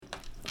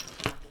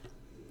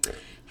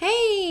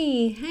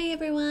Hey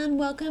everyone,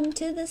 welcome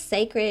to The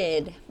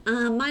Sacred.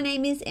 My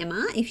name is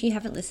Emma, if you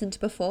haven't listened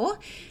before,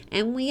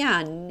 and we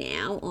are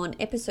now on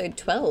episode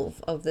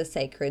 12 of The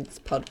Sacred's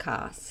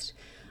podcast.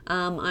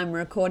 I'm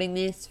recording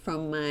this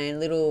from my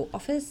little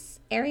office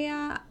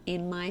area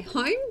in my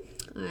home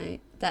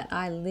that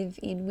I live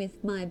in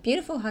with my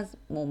beautiful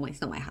husband. Well,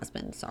 it's not my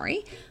husband,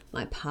 sorry,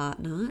 my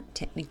partner,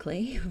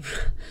 technically,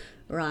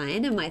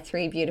 Ryan, and my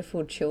three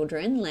beautiful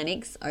children,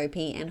 Lennox,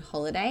 Opie, and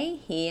Holiday,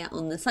 here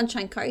on the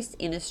Sunshine Coast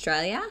in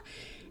Australia.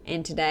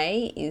 And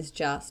today is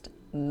just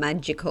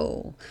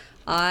magical.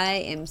 I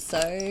am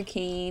so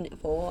keen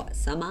for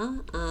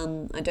summer.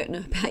 I don't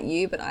know about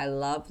you, but I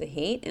love the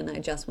heat and I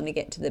just want to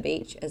get to the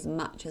beach as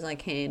much as I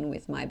can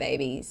with my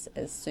babies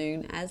as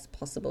soon as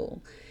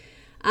possible.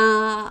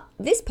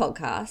 This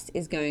podcast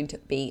is going to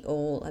be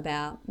all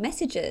about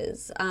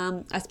messages.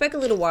 I spoke a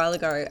little while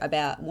ago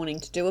about wanting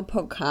to do a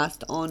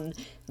podcast on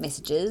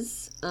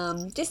messages,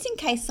 just in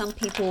case some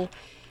people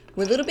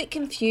were a little bit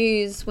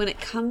confused when it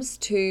comes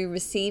to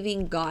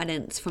receiving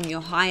guidance from your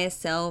higher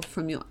self,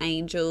 from your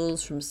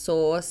angels, from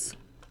source,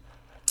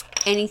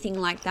 anything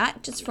like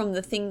that, just from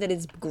the thing that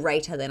is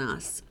greater than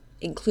us,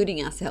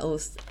 including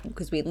ourselves,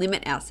 because we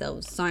limit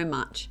ourselves so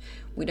much.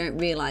 We don't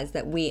realize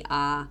that we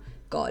are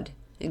God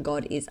and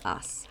God is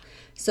us.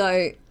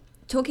 So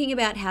talking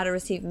about how to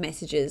receive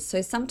messages.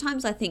 So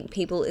sometimes I think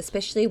people,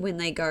 especially when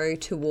they go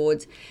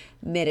towards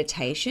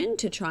meditation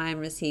to try and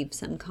receive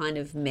some kind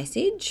of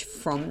message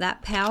from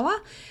that power,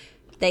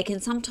 they can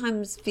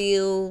sometimes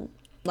feel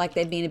like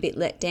they've been a bit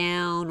let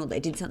down or they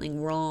did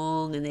something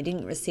wrong and they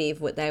didn't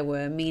receive what they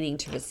were meaning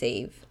to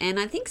receive. And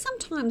I think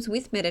sometimes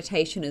with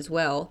meditation as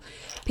well,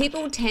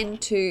 people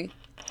tend to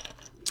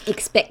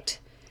expect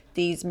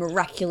these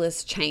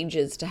miraculous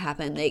changes to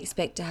happen. They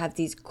expect to have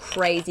these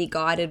crazy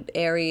guided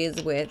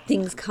areas where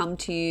things come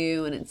to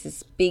you and it's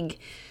this big,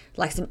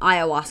 like some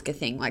ayahuasca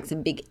thing, like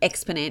some big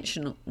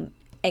exponential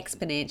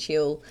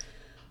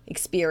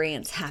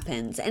experience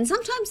happens. And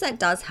sometimes that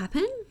does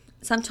happen.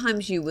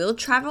 Sometimes you will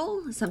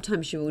travel,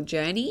 sometimes you will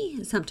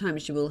journey,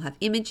 sometimes you will have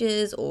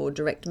images or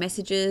direct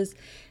messages.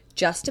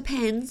 Just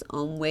depends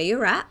on where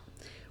you're at,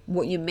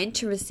 what you're meant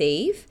to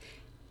receive.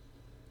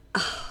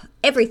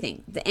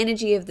 Everything, the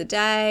energy of the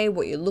day,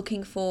 what you're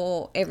looking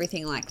for,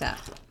 everything like that.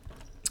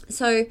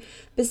 So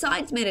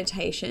besides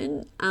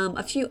meditation,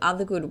 a few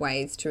other good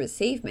ways to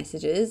receive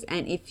messages,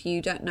 and if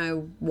you don't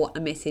know what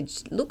a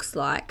message looks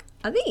like,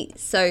 are these.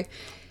 So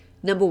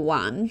number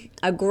one,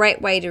 a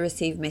great way to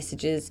receive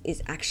messages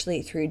is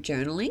actually through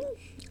journaling.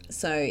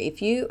 So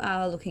if you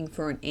are looking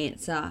for an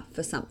answer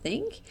for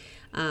something,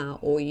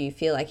 or you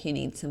feel like you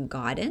need some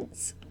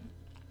guidance,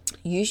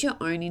 use your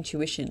own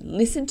intuition.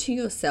 Listen to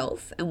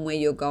yourself and where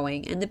you're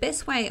going. And the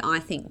best way I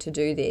think to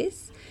do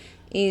this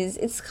is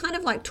it's kind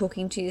of like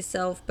talking to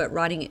yourself, but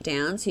writing it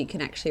down so you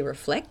can actually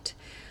reflect.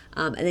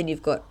 And then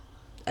you've got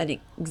an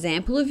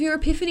example of your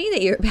epiphany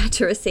that you're about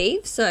to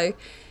receive. So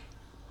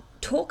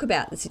talk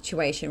about the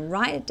situation,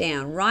 write it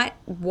down, write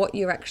what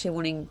you're actually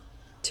wanting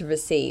to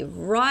receive,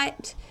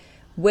 write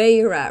where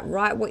you're at,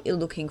 write what you're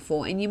looking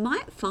for. And you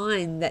might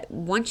find that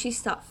once you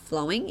start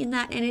flowing in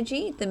that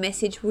energy, the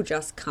message will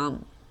just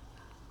come.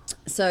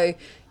 So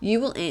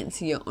you will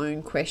answer your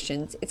own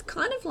questions. It's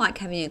kind of like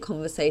having a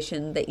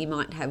conversation that you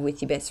might have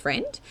with your best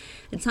friend.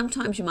 And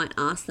sometimes you might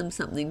ask them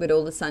something, but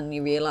all of a sudden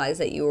you realize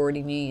that you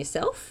already knew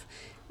yourself.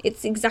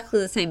 It's exactly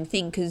the same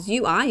thing because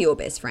you are your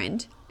best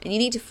friend and you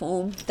need to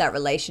form that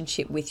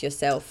relationship with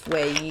yourself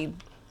where you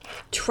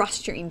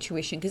trust your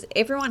intuition, because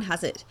everyone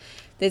has it.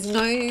 There's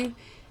no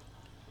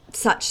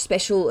such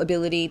special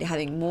ability to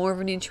having more of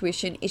an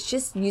intuition. It's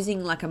just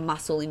using like a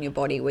muscle in your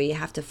body where you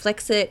have to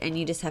flex it and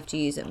you just have to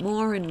use it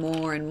more and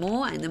more and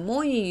more. And the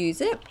more you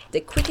use it, the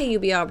quicker you'll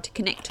be able to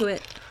connect to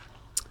it.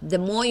 The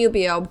more you'll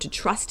be able to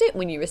trust it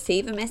when you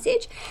receive a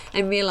message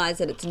and realize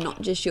that it's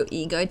not just your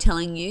ego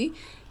telling you,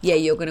 yeah,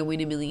 you're going to win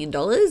 $1 million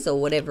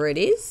or whatever it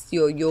is.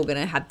 You're going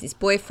to have this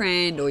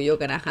boyfriend, or you're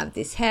going to have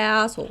this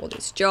house or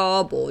this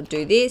job or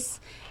do this.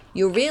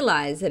 You'll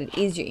realize that it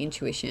is your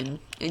intuition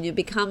and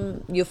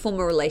you'll form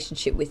a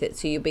relationship with it.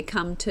 So you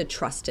become to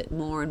trust it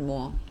more and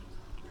more.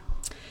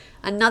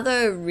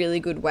 Another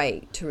really good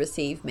way to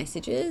receive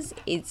messages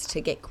is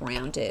to get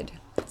grounded.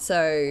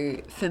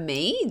 So for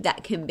me,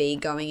 that can be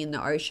going in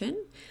the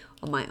ocean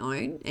on my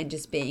own and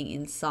just being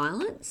in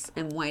silence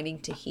and waiting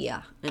to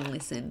hear and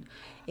listen.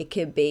 It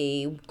could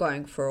be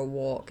going for a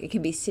walk. It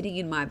can be sitting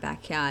in my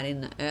backyard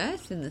in the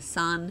earth, in the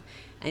sun,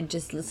 and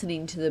just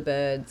listening to the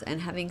birds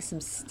and having some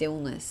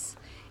stillness.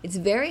 It's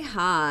very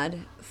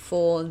hard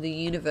for the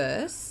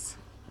universe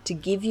to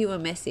give you a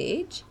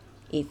message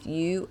if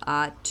you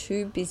are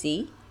too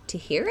busy to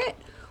hear it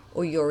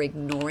or you're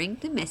ignoring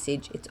the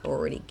message it's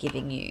already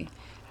giving you.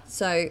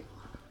 So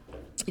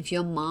if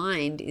your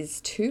mind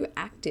is too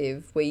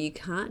active where you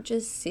can't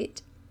just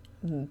sit,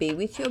 be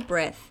with your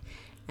breath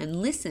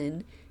and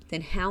listen,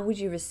 then how would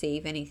you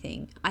receive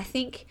anything? I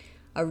think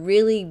a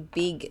really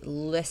big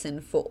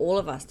lesson for all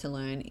of us to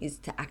learn is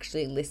to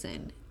actually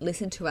listen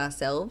to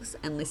ourselves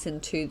and listen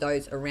to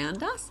those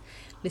around us,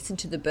 Listen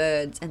to the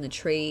birds and the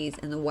trees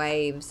and the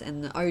waves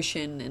and the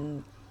ocean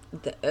and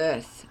the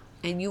earth,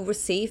 and you'll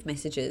receive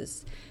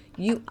messages.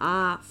 You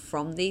are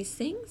from these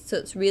things. So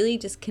it's really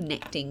just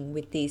connecting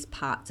with these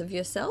parts of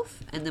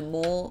yourself. And the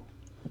more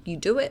you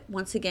do it,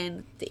 once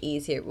again, the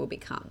easier it will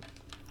become.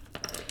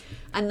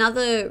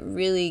 Another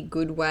really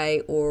good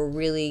way, or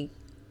really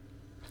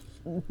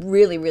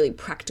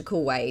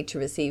practical way to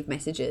receive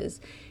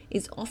messages,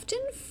 is often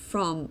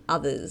from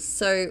others.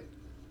 So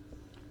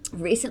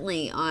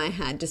recently I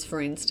had, just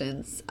for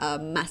instance, a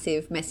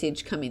massive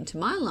message come into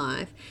my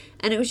life,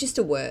 and it was just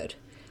a word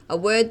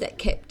that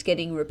kept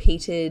getting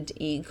repeated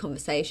in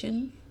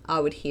conversation. I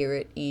would hear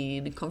it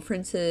in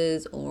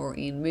conferences or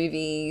in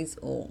movies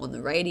or on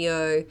the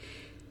radio.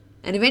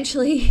 And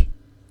eventually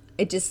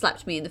it just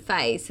slapped me in the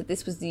face that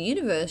this was the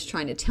universe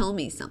trying to tell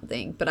me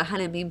something, but I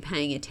hadn't been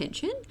paying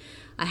attention.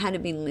 I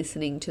hadn't been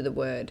listening to the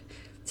word.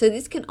 So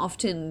this can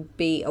often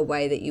be a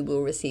way that you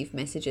will receive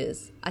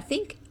messages. I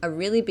think a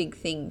really big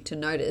thing to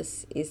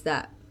notice is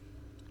that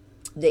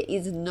there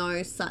is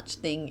no such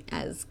thing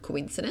as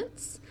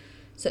coincidence.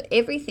 So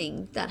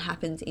everything that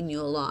happens in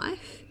your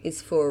life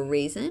is for a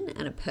reason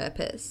and a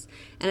purpose.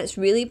 And it's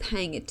really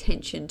paying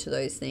attention to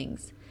those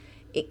things.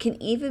 It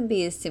can even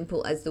be as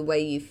simple as the way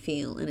you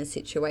feel in a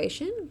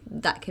situation.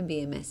 That can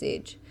be a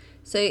message.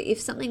 So if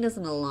something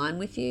doesn't align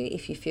with you,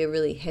 if you feel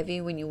really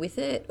heavy when you're with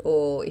it,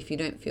 or if you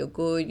don't feel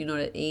good, you're not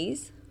at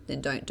ease,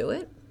 then don't do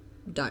it.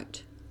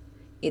 Don't.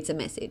 It's a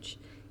message.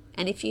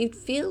 And if you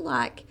feel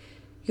like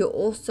you're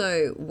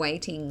also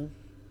waiting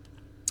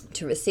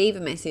to receive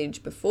a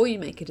message before you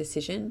make a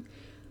decision,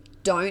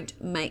 don't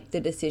make the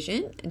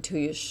decision until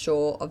you're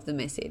sure of the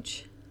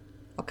message.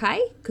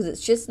 Okay? Because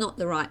it's just not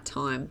the right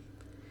time.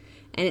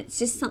 And it's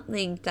just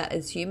something that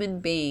as human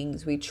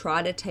beings, we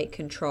try to take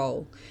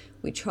control.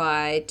 We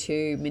try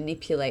to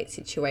manipulate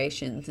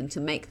situations and to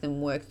make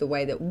them work the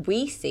way that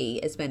we see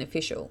as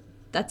beneficial.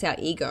 That's our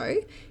ego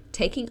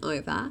taking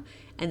over,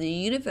 and the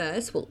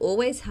universe will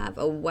always have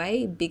a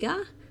way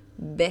bigger,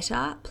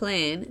 better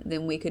plan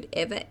than we could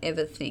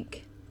ever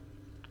think.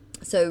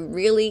 So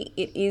really,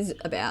 it is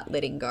about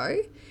letting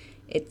go.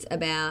 It's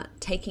about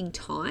taking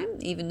time,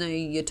 even though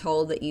you're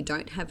told that you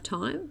don't have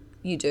time,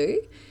 you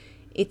do.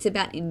 It's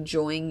about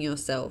enjoying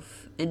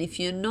yourself. And if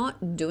you're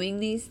not doing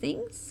these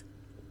things,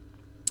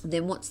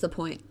 then what's the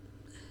point?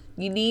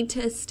 You need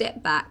to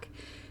step back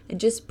and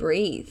just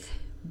breathe.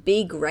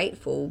 Be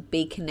grateful,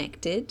 be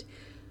connected.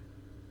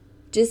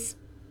 Just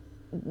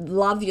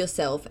love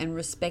yourself and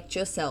respect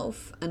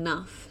yourself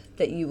enough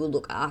that you will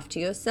look after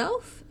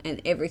yourself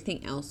and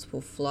everything else will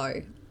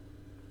flow.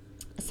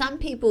 Some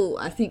people,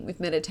 I think,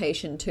 with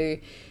meditation too,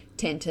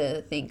 tend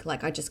to think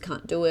like, I just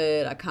can't do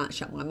it. I can't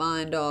shut my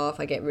mind off.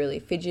 I get really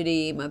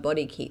fidgety. My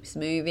body keeps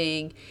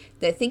moving.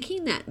 They're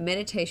thinking that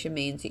meditation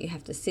means that you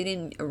have to sit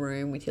in a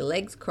room with your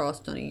legs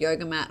crossed on a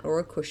yoga mat or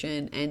a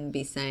cushion and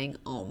be saying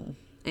Om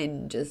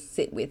and just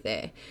sit with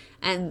there.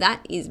 And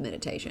that is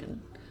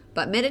meditation.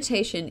 But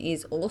meditation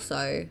is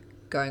also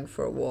going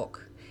for a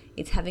walk.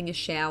 It's having a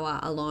shower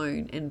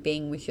alone and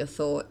being with your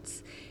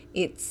thoughts.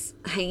 It's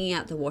hanging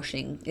out the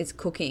washing. It's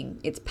cooking.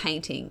 It's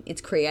painting.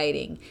 It's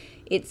creating.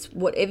 It's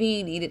whatever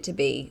you need it to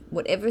be,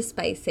 whatever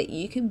space that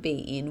you can be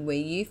in where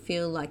you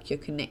feel like you're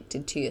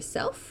connected to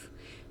yourself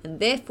and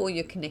therefore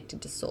you're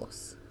connected to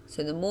source.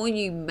 So the more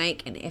you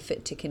make an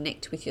effort to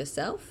connect with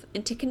yourself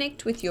and to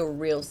connect with your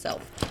real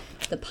self,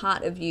 the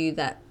part of you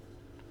that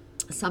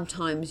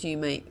sometimes you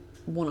may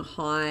want to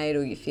hide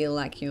or you feel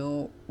like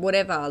you're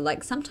whatever,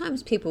 like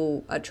sometimes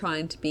people are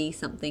trying to be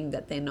something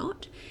that they're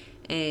not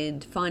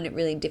and find it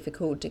really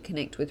difficult to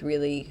connect with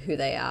really who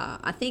they are.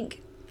 I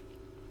think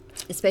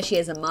especially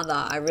as a mother,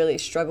 I really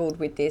struggled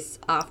with this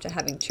after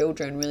having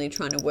children, really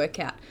trying to work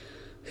out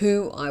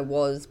who I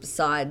was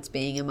besides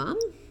being a mum.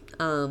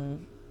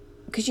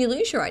 Because you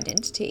lose your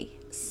identity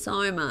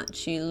so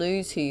much. You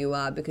lose who you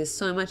are because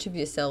so much of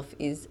yourself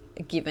is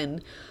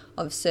given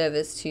of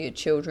service to your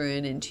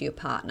children and to your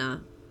partner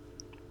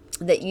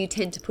that you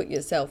tend to put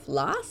yourself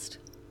last.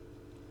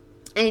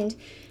 And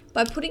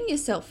by putting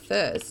yourself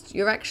first,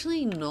 you're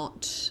actually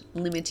not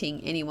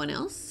limiting anyone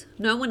else.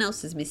 No one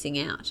else is missing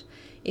out.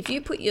 If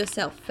you put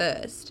yourself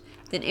first,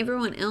 then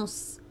everyone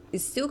else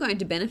is still going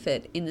to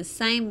benefit in the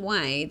same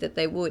way that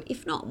they would,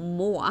 if not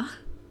more,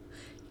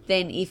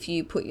 than if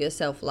you put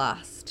yourself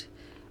last.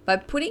 By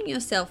putting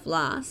yourself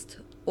last,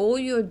 all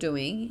you're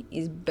doing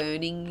is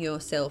burning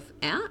yourself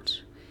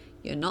out.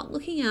 You're not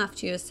looking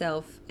after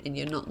yourself and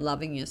you're not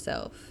loving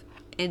yourself.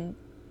 And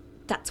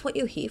that's what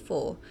you're here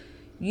for.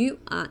 You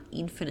are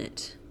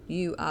infinite.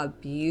 You are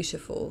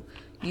beautiful.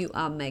 You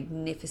are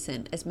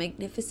magnificent as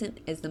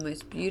the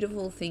most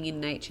beautiful thing in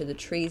nature, the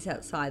trees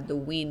outside, the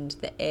wind,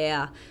 the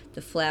air,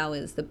 the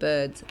flowers, the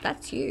birds.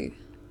 That's you.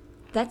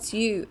 That's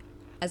you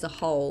as a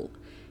whole.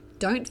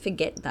 Don't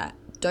forget that.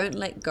 Don't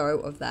let go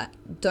of that.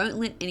 Don't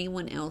let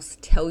anyone else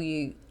tell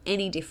you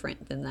any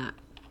different than that.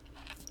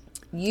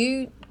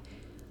 You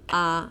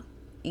are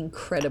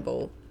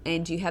incredible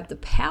and you have the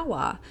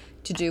power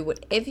to do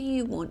whatever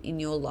you want in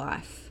your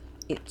life.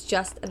 It's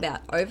just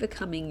about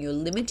overcoming your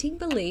limiting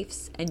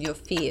beliefs and your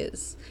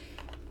fears.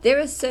 There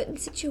are certain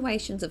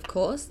situations, of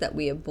course, that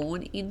we are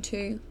born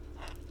into,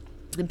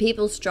 and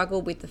people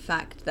struggle with the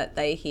fact that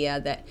they hear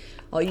that,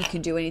 oh, you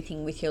can do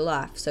anything with your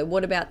life. So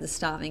what about the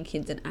starving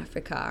kids in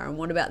Africa, and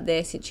what about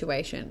their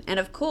situation? And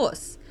of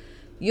course,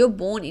 you're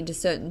born into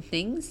certain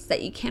things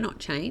that you cannot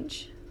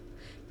change.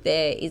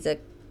 There is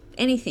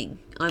anything.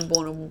 I'm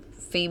born a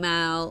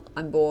female,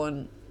 I'm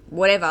born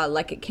whatever,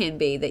 like it can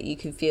be that you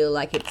can feel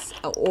like it's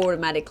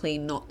automatically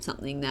not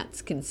something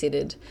that's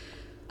considered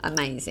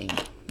amazing.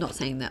 Not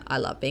saying that I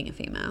love being a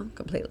female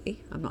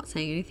completely. I'm not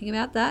saying anything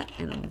about that.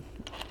 And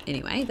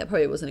anyway, that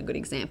probably wasn't a good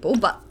example,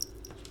 but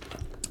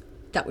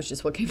that was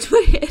just what came to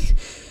my head.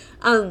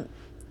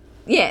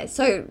 Yeah,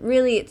 so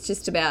really it's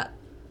just about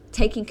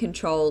taking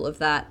control of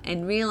that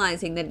and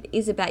realizing that it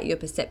is about your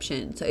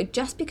perception. So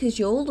just because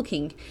you're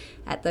looking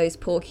at those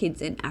poor kids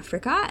in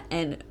Africa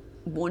and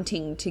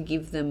wanting to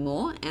give them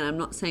more, and I'm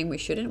not saying we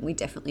shouldn't, we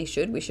definitely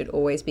should. We should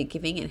always be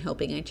giving and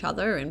helping each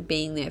other and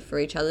being there for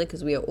each other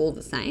because we are all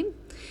the same.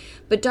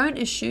 But don't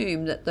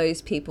assume that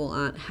those people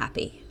aren't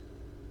happy.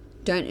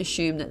 Don't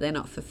assume that they're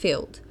not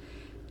fulfilled.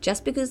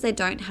 Just because they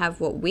don't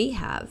have what we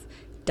have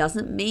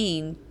doesn't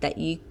mean that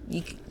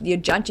you're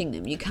judging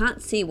them. You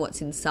can't see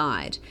what's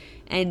inside.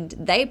 And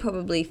they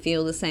probably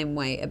feel the same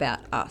way about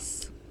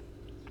us.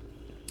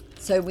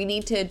 So we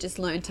need to just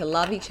learn to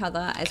love each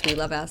other as we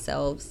love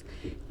ourselves,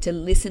 to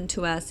listen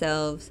to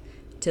ourselves,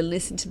 to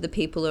listen to the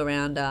people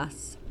around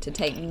us, to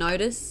take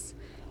notice,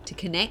 to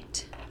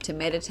connect, to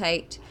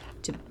meditate,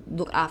 to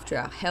look after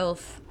our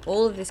health,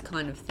 all of this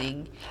kind of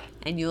thing.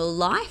 And your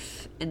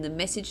life and the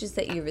messages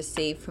that you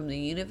receive from the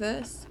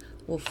universe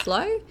will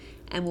flow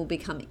and will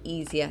become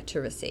easier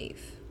to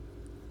receive.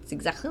 It's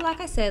exactly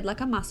like I said,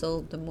 like a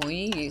muscle. The more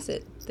you use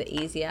it, the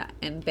easier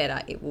and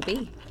better it will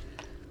be.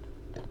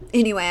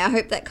 Anyway, I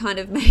hope that kind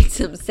of made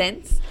some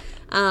sense.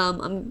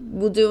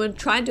 We'll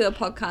try and do a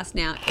podcast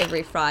now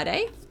every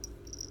Friday.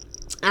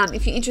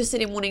 If you're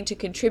interested in wanting to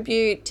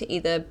contribute, to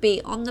either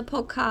be on the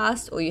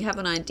podcast or you have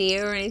an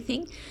idea or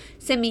anything,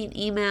 send me an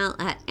email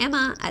at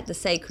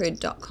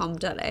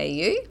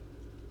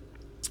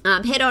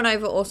emma@thesacred.com.au. Head on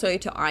over also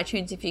to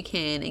iTunes if you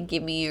can and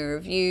give me a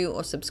review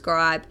or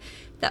subscribe.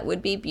 That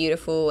would be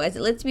beautiful, as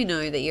it lets me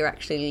know that you're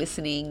actually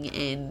listening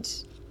and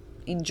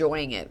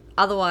enjoying it.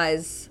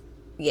 Otherwise,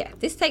 yeah,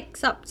 this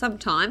takes up some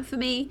time for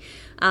me.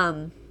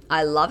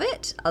 I love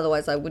it,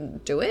 otherwise I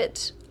wouldn't do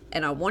it.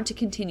 And I want to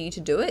continue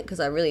to do it because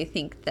I really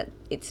think that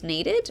it's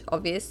needed,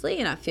 obviously,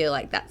 and I feel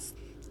like that's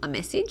a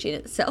message in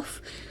itself.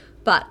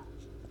 But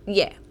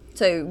yeah,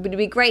 so it would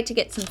be great to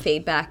get some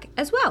feedback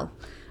as well.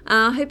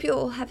 I hope you're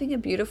all having a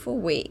beautiful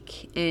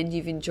week and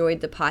you've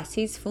enjoyed the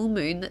Pisces full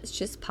moon that's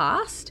just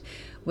passed.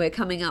 We're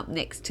coming up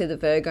next to the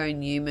Virgo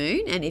new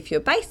moon, and if you're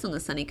based on the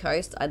sunny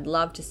coast, I'd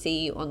love to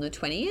see you on the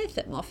 20th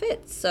at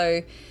Moffat.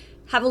 So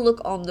have a look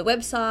on the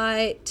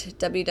website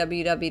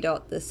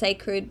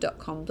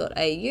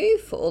www.thesacred.com.au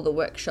for all the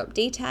workshop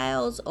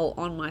details, or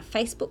on my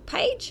Facebook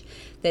page.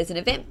 There's an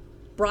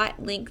Eventbrite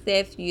link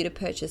there for you to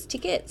purchase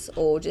tickets,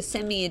 or just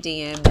send me a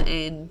DM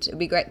and it'd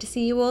be great to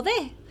see you all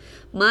there.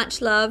 Much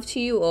love to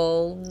you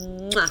all.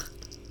 Mwah.